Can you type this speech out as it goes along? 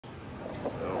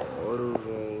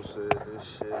Autozone said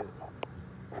this shit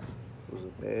was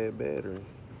a bad battery.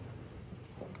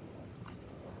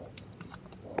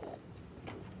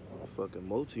 Fucking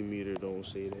multimeter don't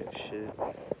say that shit.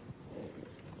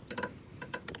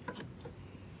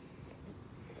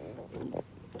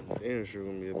 Damn sure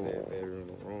gonna be a bad battery on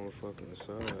the wrong fucking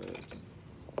side.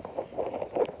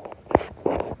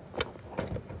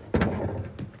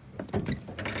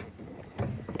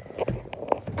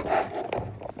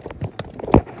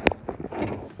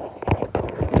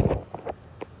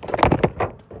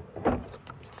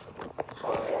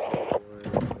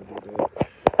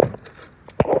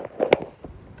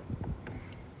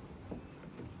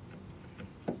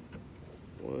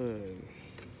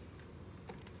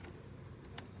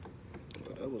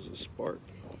 That was a spark.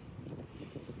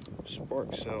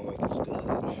 Spark sound like it's good.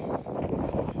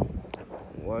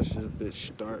 Watch this bitch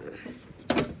start.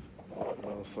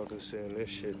 Motherfucker saying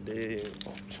this shit dead.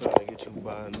 Trying to get you to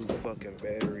buy a new fucking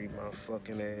battery. My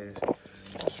fucking ass.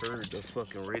 Just heard the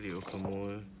fucking radio come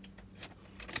on.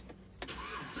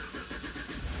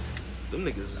 Them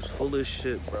niggas is full of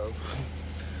shit, bro.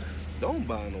 Don't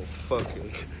buy no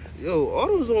fucking... Yo,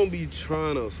 AutoZone be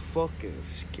trying to fucking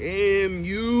scam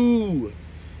you.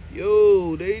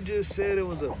 Yo, they just said it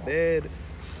was a bad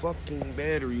fucking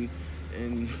battery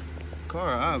and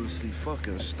car obviously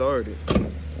fucking started.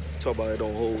 Talk about it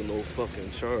don't hold no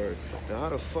fucking charge. Now how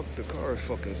the fuck the car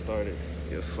fucking started?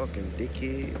 You fucking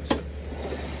dickheads.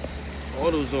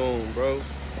 AutoZone, bro.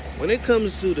 When it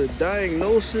comes to the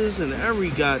diagnosis and every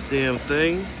goddamn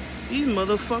thing, these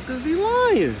motherfuckers be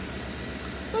lying.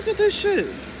 Look at this shit.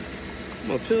 I'm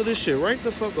gonna peel this shit right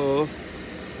the fuck off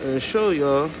and show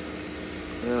y'all.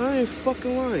 Man, I ain't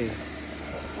fucking lying.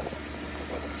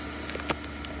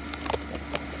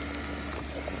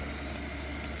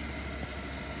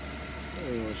 I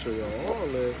ain't gonna show y'all all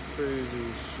that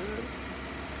crazy shit.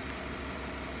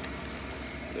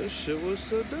 This shit was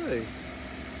today.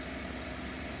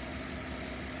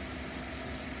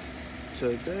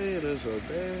 Today it is a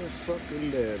bad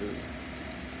fucking battery.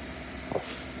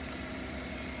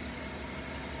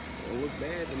 Don't look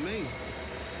bad to me.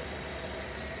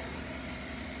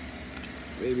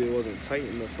 Maybe it wasn't tight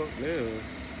in the fuck down.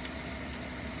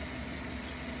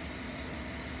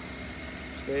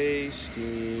 Stay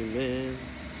scheming.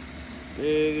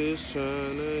 Niggas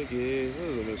trying to get...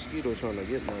 There's a mosquito trying to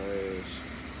get my ass.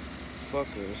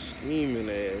 Fucking scheming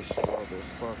ass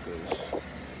motherfuckers.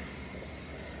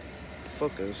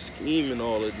 Fucking scheming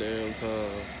all the damn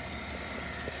time.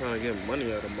 Trying to get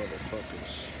money out of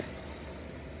motherfuckers.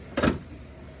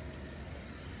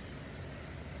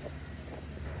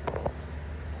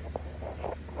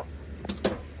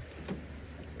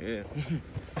 Yeah.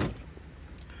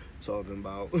 Talking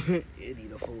about it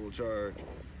need a full charge.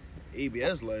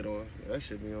 ABS light on. That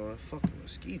should be on. Fucking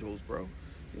mosquitoes, bro.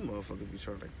 You motherfuckers be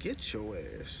trying to get your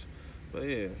ass. But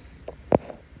yeah.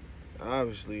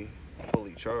 Obviously,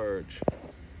 fully charged.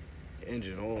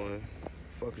 Engine on.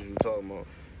 Fuck is you talking about?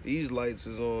 These lights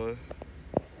is on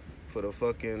for the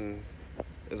fucking...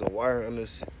 There's a wire on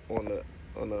this on the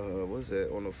what's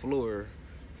that? On the floor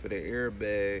for the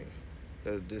airbag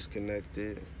that's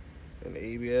disconnected, and the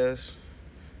ABS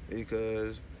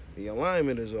because the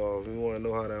alignment is off. You want to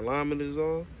know how the alignment is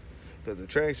off? Because the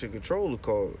traction control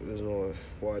is on.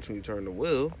 Watch when you turn the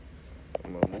wheel.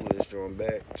 I'm gonna move this joint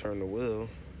back, turn the wheel.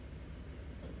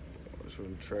 That's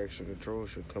when the traction control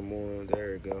should come on.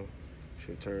 There it go.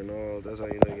 Should turn off. That's how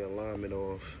you know your alignment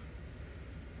off.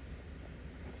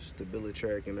 Stability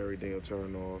track and everything will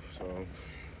turn off. So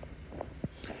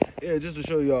yeah, just to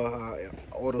show y'all how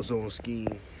AutoZone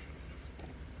scheme.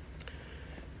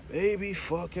 They be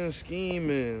fucking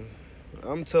scheming.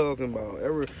 I'm talking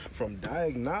about from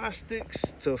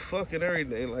diagnostics to fucking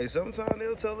everything. Like sometimes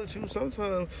they'll tell the truth,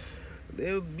 sometimes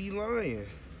they'll be lying.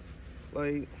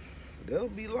 Like they'll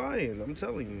be lying. I'm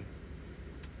telling you.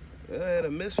 They had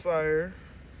a misfire.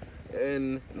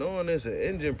 And knowing there's an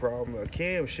engine problem, a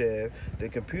camshaft, the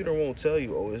computer won't tell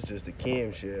you, oh, it's just the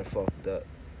camshaft fucked up.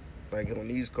 Like on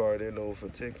these cars, they're known for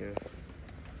ticking.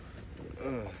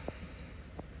 This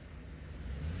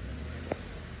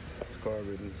car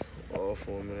been off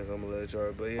for a minute, I'm gonna let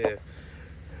y'all, but yeah.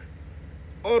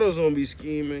 AutoZone be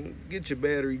scheming. Get your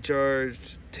battery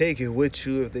charged. Take it with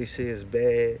you if they say it's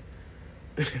bad.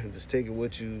 Just take it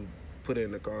with you. Put it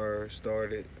in the car,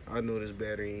 start it. I know this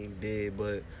battery ain't dead,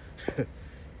 but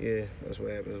yeah, that's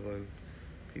what happens when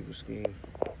people scheme.